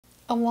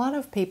A lot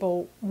of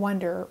people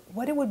wonder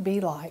what it would be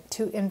like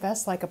to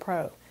invest like a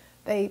pro.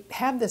 They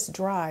have this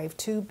drive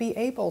to be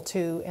able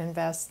to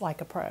invest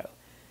like a pro.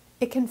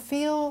 It can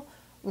feel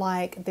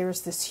like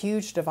there's this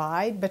huge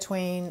divide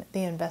between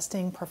the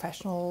investing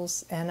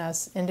professionals and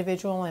us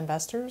individual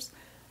investors.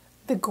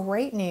 The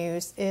great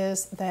news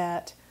is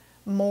that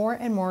more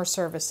and more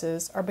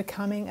services are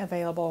becoming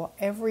available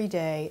every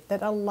day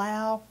that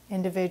allow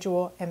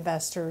individual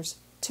investors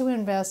to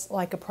invest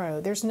like a pro.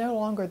 There's no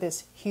longer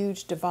this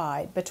huge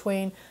divide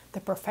between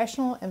the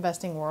professional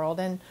investing world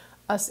and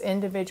us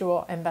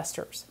individual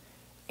investors.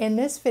 In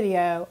this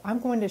video, I'm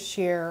going to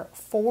share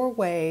 4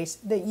 ways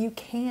that you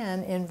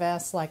can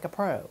invest like a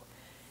pro.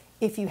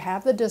 If you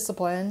have the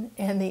discipline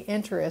and the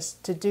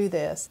interest to do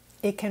this,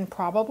 it can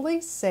probably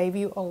save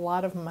you a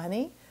lot of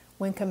money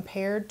when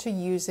compared to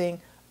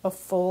using a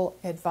full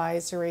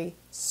advisory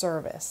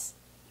service.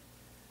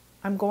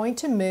 I'm going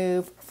to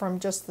move from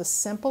just the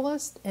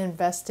simplest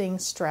investing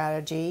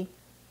strategy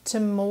to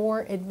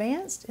more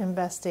advanced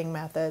investing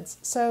methods,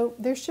 so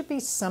there should be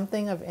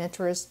something of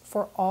interest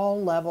for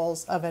all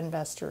levels of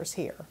investors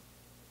here.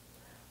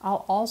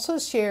 I'll also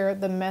share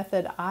the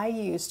method I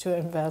use to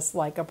invest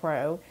like a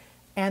pro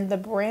and the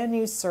brand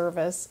new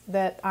service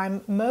that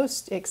I'm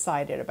most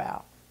excited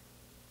about.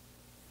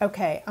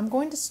 Okay, I'm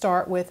going to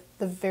start with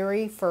the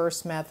very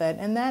first method,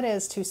 and that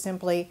is to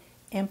simply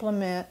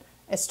implement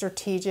a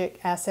strategic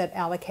asset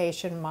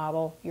allocation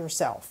model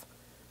yourself.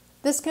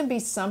 This can be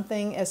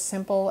something as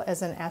simple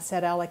as an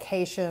asset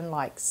allocation,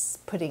 like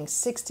putting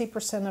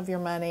 60% of your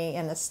money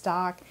in a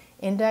stock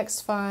index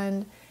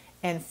fund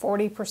and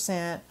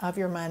 40% of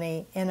your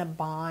money in a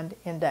bond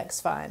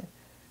index fund.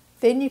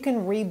 Then you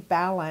can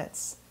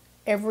rebalance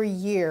every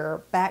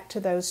year back to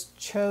those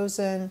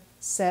chosen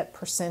set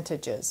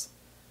percentages.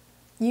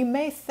 You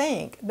may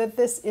think that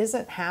this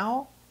isn't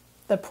how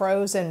the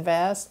pros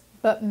invest,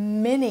 but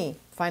many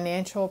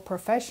financial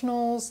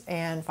professionals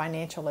and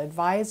financial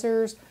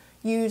advisors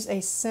use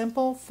a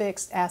simple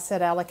fixed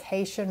asset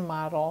allocation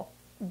model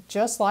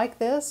just like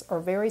this or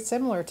very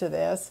similar to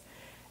this.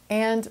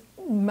 And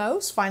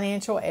most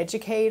financial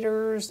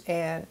educators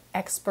and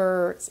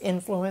experts,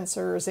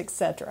 influencers,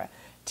 etc.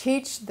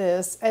 teach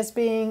this as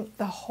being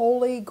the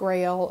holy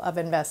grail of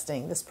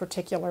investing, this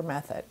particular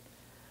method.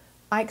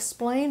 I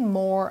explain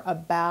more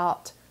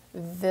about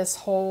this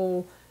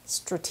whole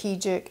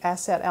strategic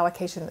asset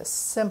allocation, this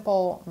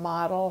simple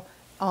model,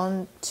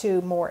 on to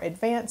more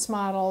advanced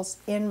models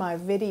in my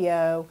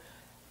video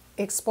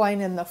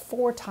explaining the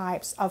 4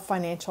 types of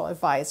financial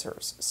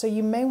advisors. So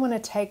you may want to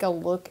take a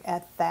look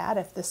at that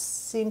if this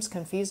seems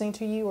confusing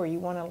to you or you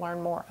want to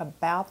learn more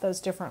about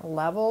those different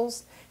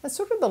levels and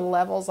sort of the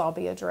levels I'll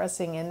be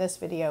addressing in this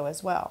video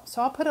as well.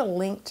 So I'll put a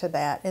link to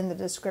that in the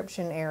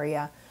description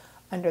area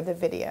under the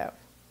video.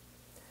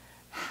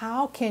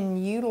 How can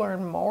you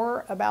learn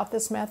more about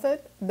this method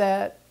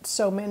that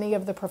so many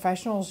of the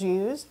professionals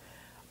use?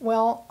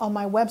 Well, on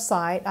my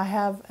website, I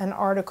have an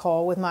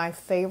article with my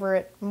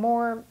favorite,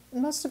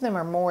 most of them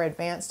are more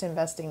advanced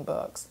investing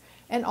books.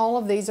 And all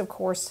of these, of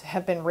course,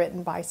 have been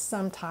written by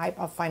some type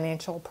of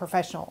financial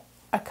professional.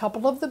 A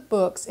couple of the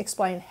books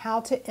explain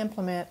how to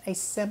implement a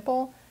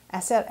simple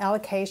asset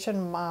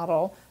allocation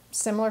model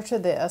similar to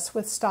this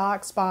with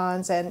stocks,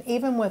 bonds, and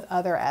even with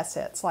other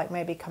assets like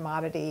maybe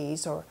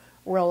commodities or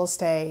real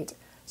estate.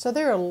 So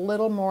they're a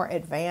little more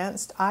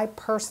advanced. I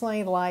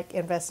personally like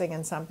investing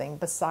in something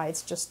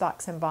besides just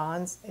stocks and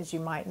bonds, as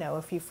you might know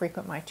if you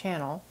frequent my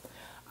channel.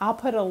 I'll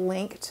put a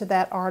link to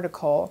that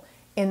article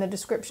in the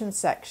description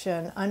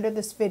section under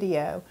this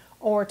video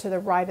or to the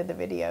right of the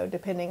video,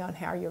 depending on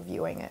how you're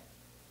viewing it.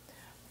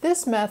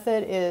 This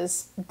method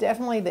is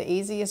definitely the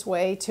easiest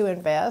way to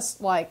invest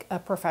like a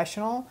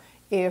professional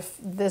if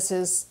this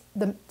is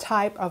the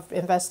type of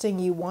investing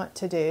you want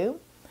to do.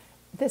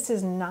 This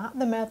is not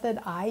the method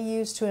I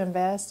use to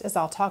invest, as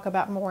I'll talk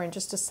about more in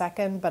just a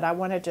second, but I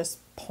want to just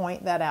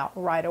point that out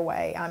right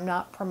away. I'm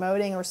not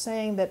promoting or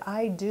saying that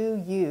I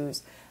do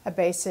use a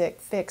basic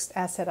fixed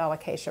asset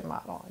allocation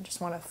model. I just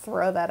want to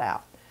throw that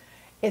out.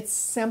 It's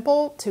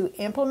simple to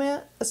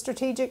implement a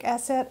strategic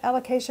asset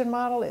allocation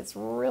model. It's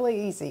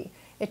really easy.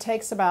 It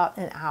takes about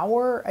an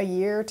hour a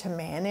year to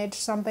manage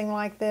something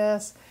like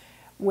this,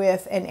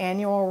 with an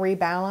annual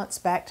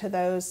rebalance back to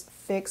those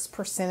fixed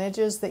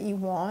percentages that you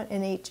want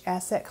in each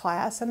asset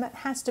class. And that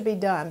has to be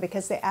done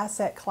because the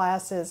asset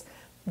classes,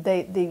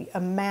 the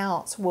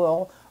amounts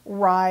will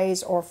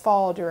rise or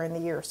fall during the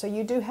year. So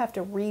you do have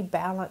to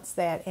rebalance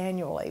that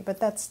annually, but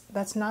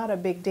that's not a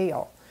big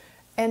deal.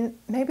 And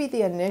maybe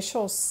the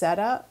initial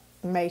setup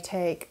may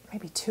take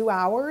maybe 2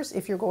 hours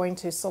if you're going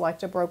to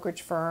select a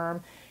brokerage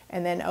firm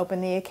and then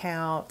open the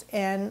account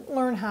and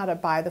learn how to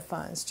buy the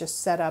funds. Just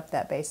set up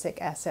that basic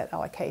asset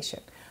allocation.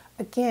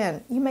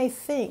 Again, you may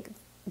think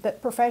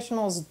that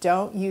professionals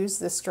don't use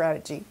this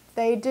strategy.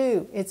 They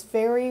do. It's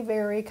very,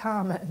 very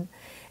common.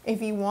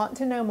 If you want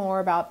to know more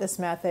about this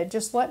method,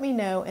 just let me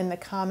know in the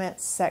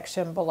comments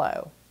section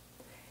below.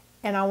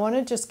 And I want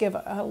to just give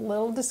a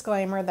little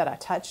disclaimer that I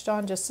touched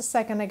on just a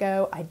second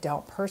ago. I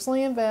don't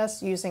personally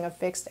invest using a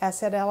fixed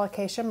asset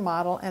allocation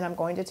model, and I'm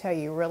going to tell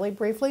you really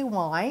briefly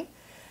why.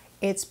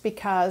 It's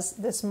because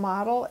this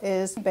model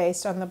is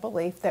based on the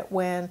belief that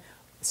when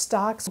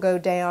stocks go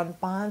down,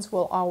 bonds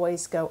will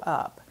always go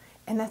up.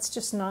 And that's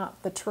just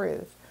not the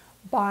truth.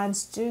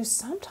 Bonds do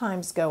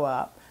sometimes go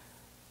up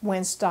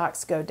when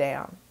stocks go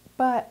down.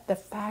 But the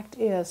fact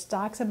is,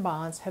 stocks and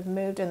bonds have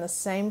moved in the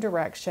same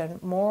direction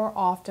more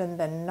often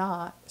than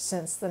not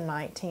since the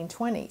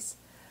 1920s.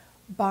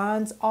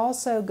 Bonds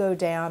also go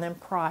down in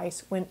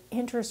price when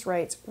interest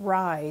rates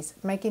rise,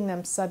 making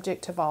them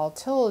subject to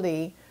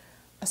volatility,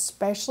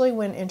 especially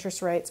when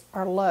interest rates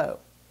are low.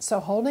 So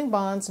holding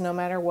bonds, no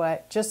matter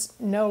what,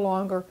 just no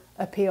longer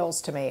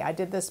appeals to me. I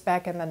did this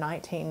back in the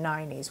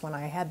 1990s when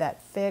I had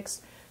that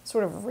fixed,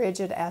 sort of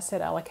rigid asset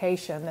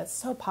allocation that's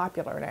so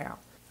popular now.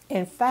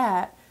 In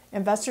fact,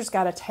 investors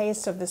got a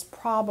taste of this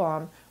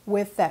problem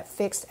with that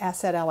fixed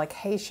asset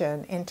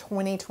allocation in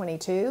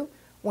 2022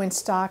 when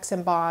stocks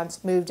and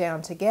bonds moved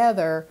down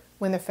together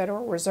when the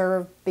Federal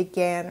Reserve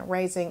began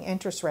raising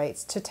interest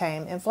rates to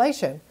tame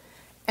inflation.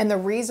 And the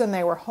reason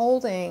they were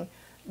holding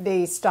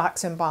the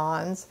stocks and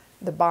bonds,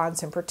 the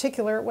bonds in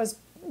particular, was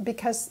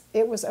because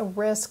it was a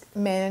risk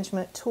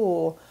management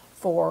tool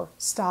for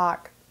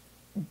stock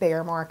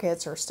bear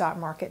markets or stock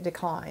market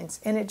declines.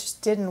 And it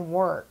just didn't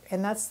work.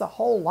 And that's the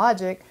whole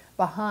logic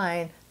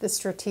behind the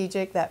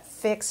strategic, that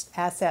fixed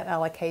asset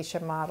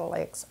allocation model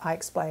I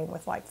explained,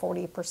 with like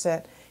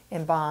 40%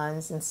 in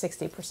bonds and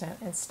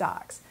 60% in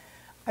stocks.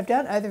 I've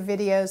done other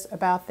videos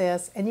about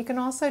this, and you can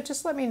also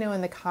just let me know in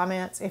the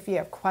comments if you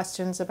have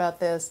questions about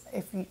this,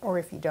 or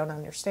if you don't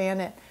understand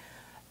it.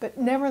 But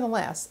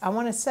nevertheless, I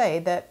want to say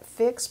that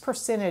fixed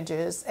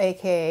percentages,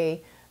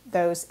 aka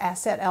those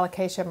asset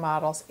allocation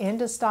models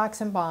into stocks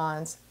and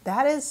bonds,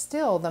 that is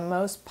still the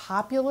most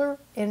popular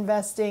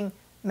investing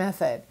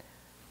method.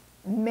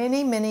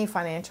 Many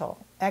financial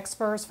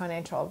experts,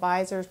 financial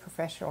advisors,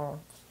 professionals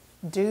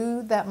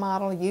do that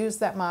model, use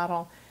that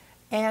model,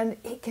 and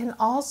it can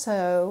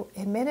also,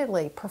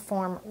 admittedly,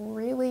 perform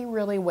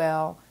really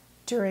well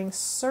during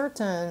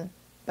certain,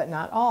 but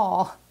not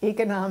all,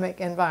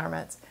 economic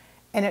environments.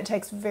 And it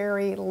takes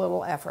very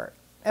little effort.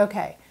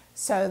 Okay,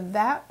 so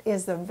that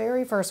is the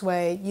very first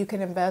way you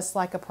can invest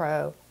like a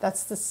pro.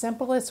 That's the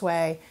simplest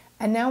way.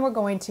 And now we're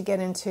going to get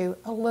into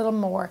a little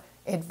more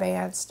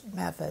advanced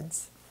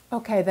methods.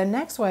 Okay, the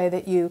next way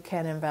that you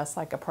can invest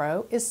like a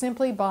pro is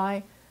simply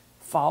by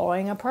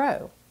following a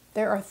pro.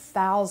 There are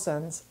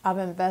thousands of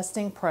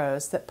investing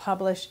pros that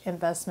publish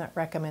investment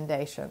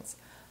recommendations.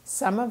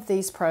 Some of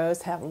these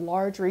pros have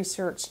large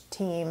research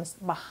teams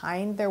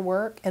behind their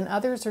work, and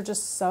others are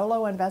just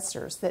solo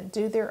investors that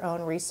do their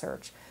own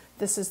research.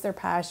 This is their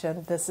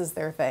passion, this is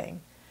their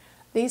thing.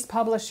 These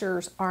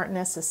publishers aren't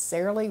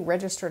necessarily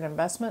registered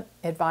investment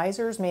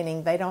advisors,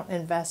 meaning they don't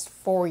invest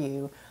for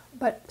you,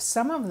 but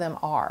some of them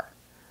are.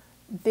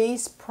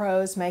 These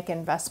pros make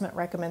investment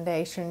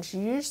recommendations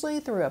usually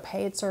through a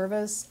paid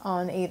service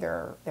on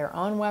either their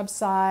own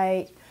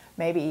website,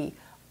 maybe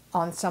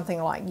on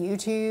something like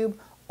YouTube,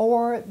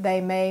 or they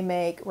may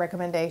make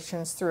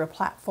recommendations through a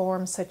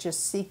platform such as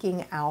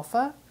Seeking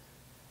Alpha.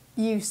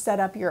 You set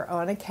up your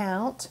own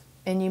account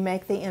and you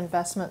make the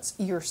investments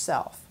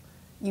yourself.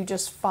 You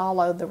just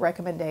follow the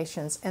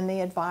recommendations and the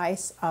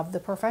advice of the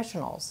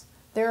professionals.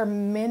 There are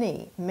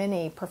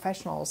many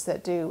professionals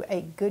that do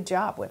a good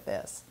job with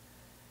this.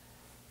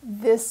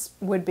 This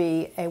would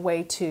be a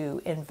way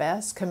to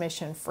invest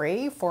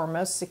commission-free for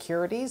most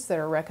securities that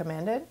are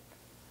recommended.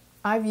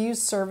 I've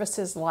used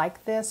services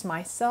like this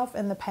myself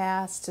in the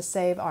past to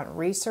save on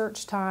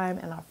research time,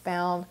 and I've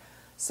found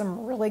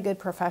some really good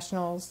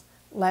professionals.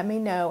 Let me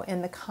know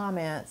in the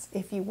comments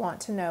if you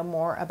want to know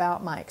more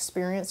about my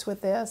experience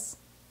with this.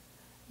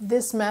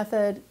 This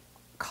method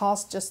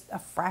costs just a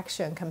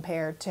fraction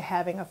compared to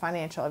having a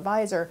financial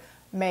advisor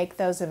make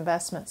those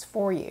investments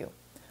for you.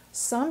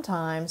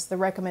 Sometimes the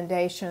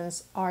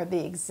recommendations are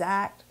the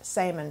exact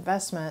same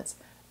investments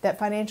that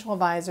financial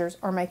advisors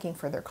are making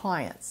for their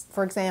clients.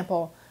 For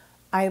example,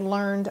 I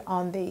learned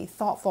on the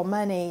Thoughtful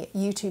Money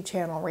YouTube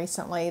channel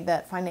recently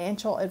that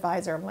financial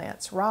advisor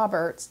Lance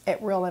Roberts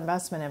at Real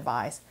Investment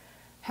Advice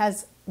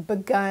has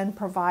begun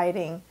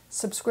providing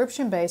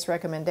subscription-based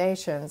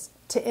recommendations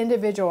to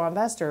individual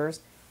investors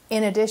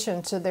in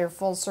addition to their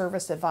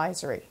full-service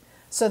advisory.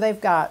 So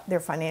they've got their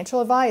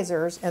financial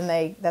advisors,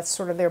 and that's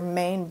sort of their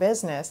main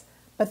business.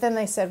 But then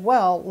they said,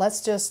 well,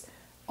 let's just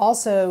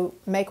also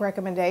make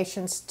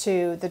recommendations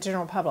to the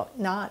general public,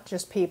 not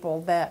just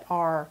people that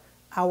are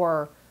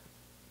our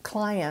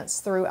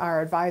clients through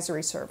our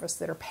advisory service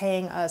that are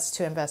paying us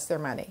to invest their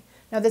money.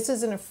 Now, this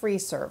isn't a free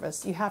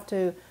service. You have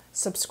to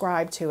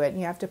subscribe to it and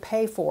you have to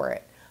pay for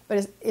it.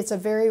 But it's a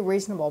very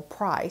reasonable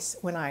price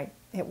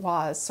it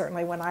was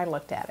certainly when I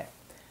looked at it.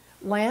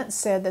 Lance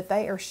said that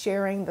they are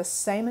sharing the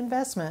same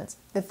investments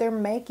that they're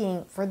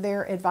making for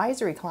their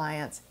advisory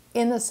clients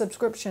in the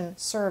subscription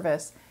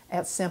service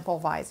at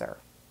SimpleVisor.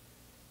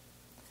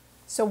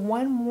 So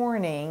one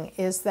warning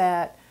is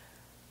that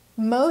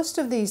Most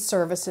of these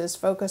services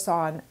focus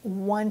on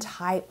one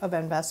type of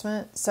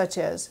investment, such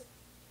as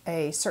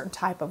a certain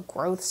type of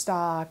growth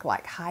stock,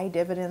 like high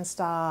dividend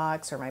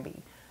stocks, or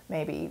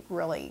maybe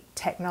really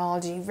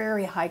technology,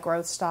 very high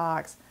growth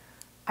stocks.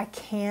 I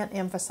can't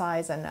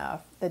emphasize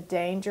enough the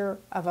danger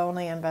of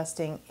only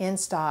investing in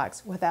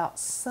stocks without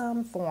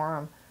some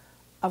form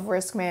of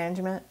risk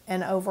management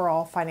and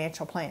overall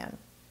financial plan.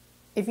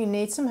 If you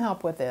need some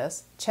help with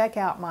this, check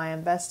out my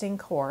investing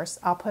course.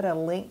 I'll put a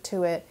link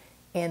to it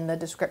in the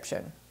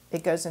description.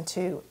 It goes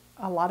into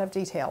a lot of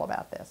detail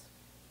about this.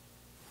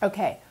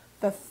 Okay,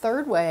 the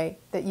third way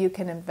that you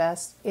can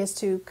invest is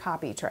to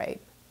copy trade.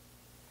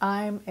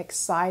 I'm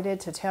excited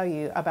to tell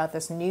you about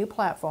this new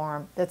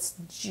platform that's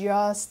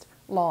just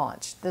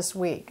launched this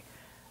week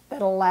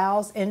that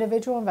allows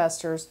individual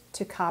investors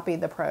to copy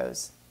the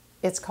pros.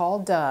 It's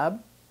called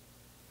Dub.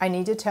 I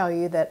need to tell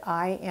you that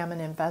I am an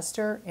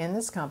investor in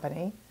this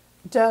company.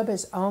 Dub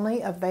is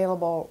only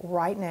available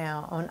right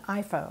now on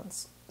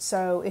iPhones.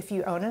 So if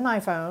you own an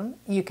iPhone,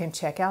 you can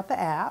check out the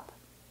app.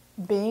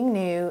 Being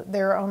new,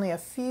 there are only a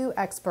few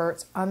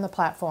experts on the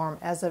platform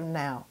as of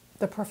now.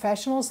 The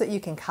professionals that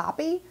you can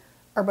copy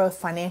are both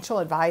financial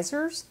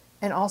advisors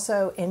and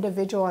also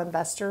individual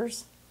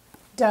investors.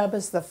 Dub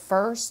is the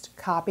first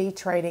copy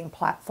trading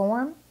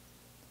platform.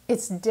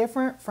 It's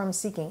different from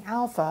Seeking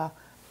Alpha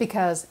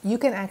because you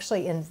can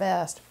actually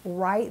invest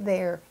right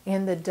there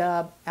in the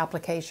Dub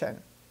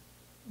application.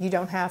 You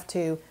don't have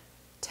to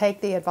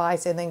take the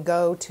advice and then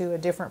go to a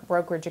different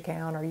brokerage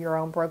account or your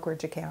own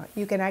brokerage account.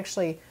 You can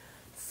actually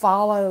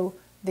follow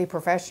the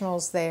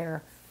professionals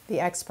there, the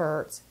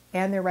experts,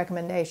 and their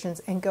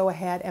recommendations and go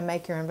ahead and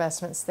make your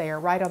investments there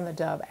right on the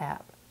Dub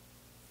app.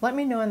 Let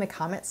me know in the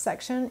comments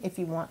section if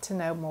you want to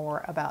know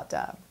more about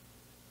Dub.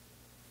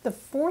 The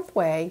fourth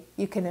way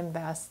you can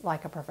invest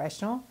like a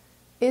professional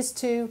is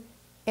to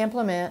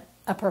implement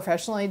a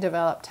professionally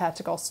developed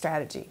tactical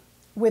strategy.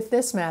 With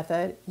this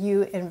method,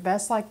 you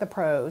invest like the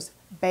pros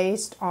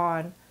based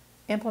on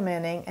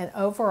implementing an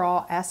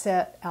overall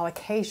asset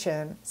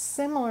allocation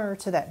similar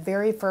to that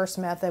very first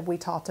method we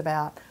talked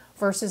about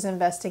versus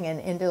investing in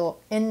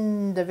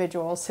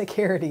individual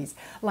securities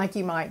like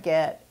you might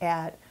get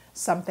at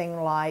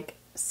something like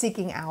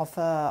Seeking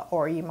Alpha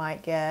or you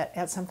might get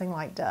at something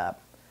like Dub.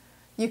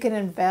 You can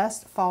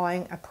invest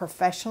following a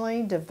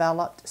professionally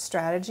developed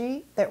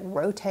strategy that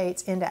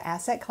rotates into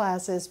asset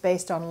classes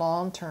based on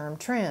long-term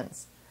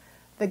trends.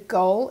 The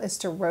goal is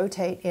to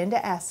rotate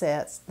into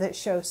assets that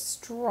show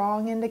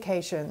strong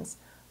indications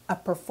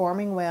of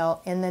performing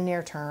well in the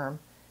near term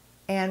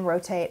and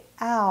rotate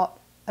out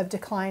of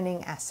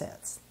declining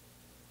assets.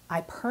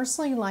 I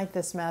personally like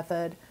this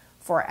method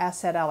for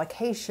asset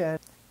allocation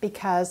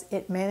because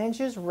it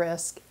manages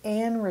risk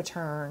and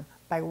return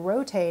by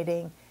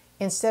rotating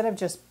instead of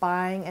just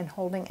buying and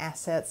holding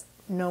assets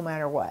no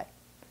matter what.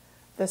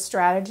 The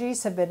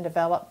strategies have been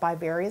developed by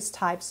various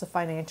types of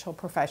financial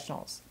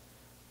professionals.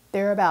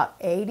 There are about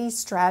 80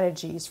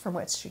 strategies from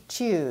which to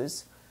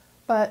choose,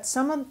 but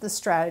some of the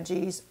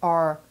strategies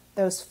are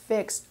those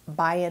fixed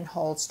buy and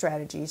hold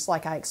strategies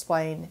like I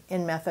explained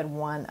in method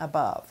 1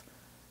 above.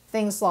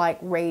 Things like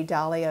Ray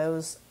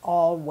Dalio's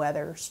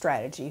all-weather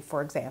strategy,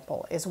 for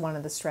example, is one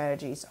of the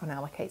strategies on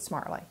Allocate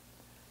Smartly.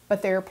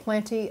 But there are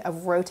plenty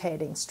of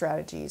rotating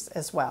strategies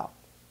as well.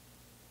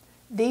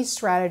 These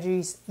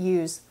strategies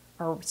use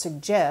or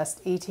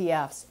suggest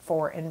ETFs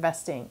for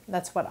investing.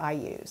 That's what I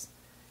use.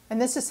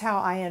 And this is how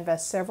I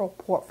invest several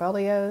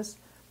portfolios.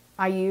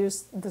 I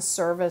use the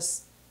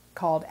service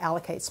called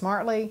Allocate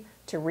Smartly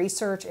to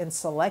research and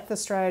select the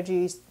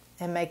strategies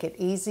and make it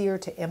easier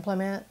to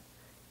implement.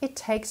 It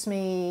takes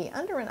me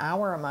under an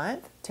hour a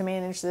month to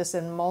manage this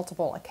in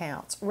multiple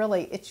accounts.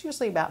 Really, it's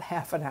usually about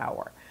half an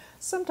hour.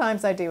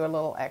 Sometimes I do a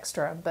little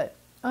extra, but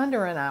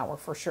under an hour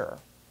for sure.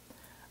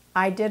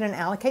 I did an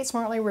Allocate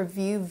Smartly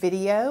review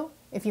video.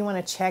 If you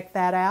want to check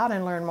that out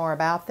and learn more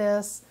about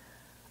this,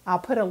 I'll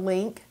put a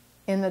link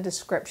in the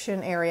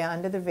description area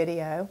under the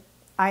video.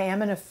 I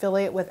am an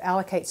affiliate with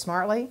Allocate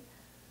Smartly,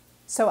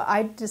 so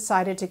I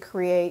decided to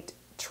create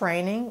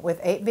training with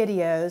 8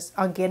 videos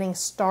on getting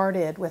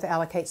started with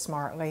Allocate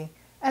Smartly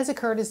as a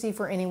courtesy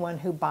for anyone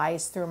who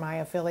buys through my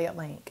affiliate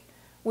link,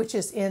 which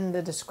is in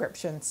the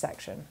description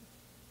section.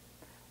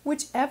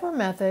 Whichever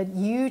method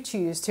you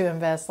choose to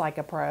invest like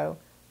a pro,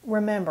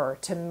 remember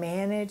to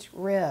manage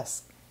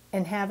risk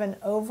and have an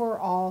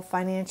overall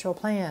financial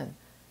plan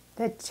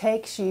that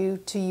takes you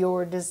to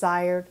your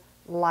desired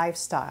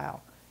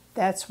lifestyle.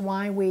 That's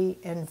why we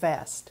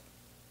invest.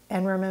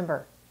 And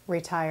remember,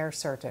 retire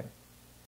certain.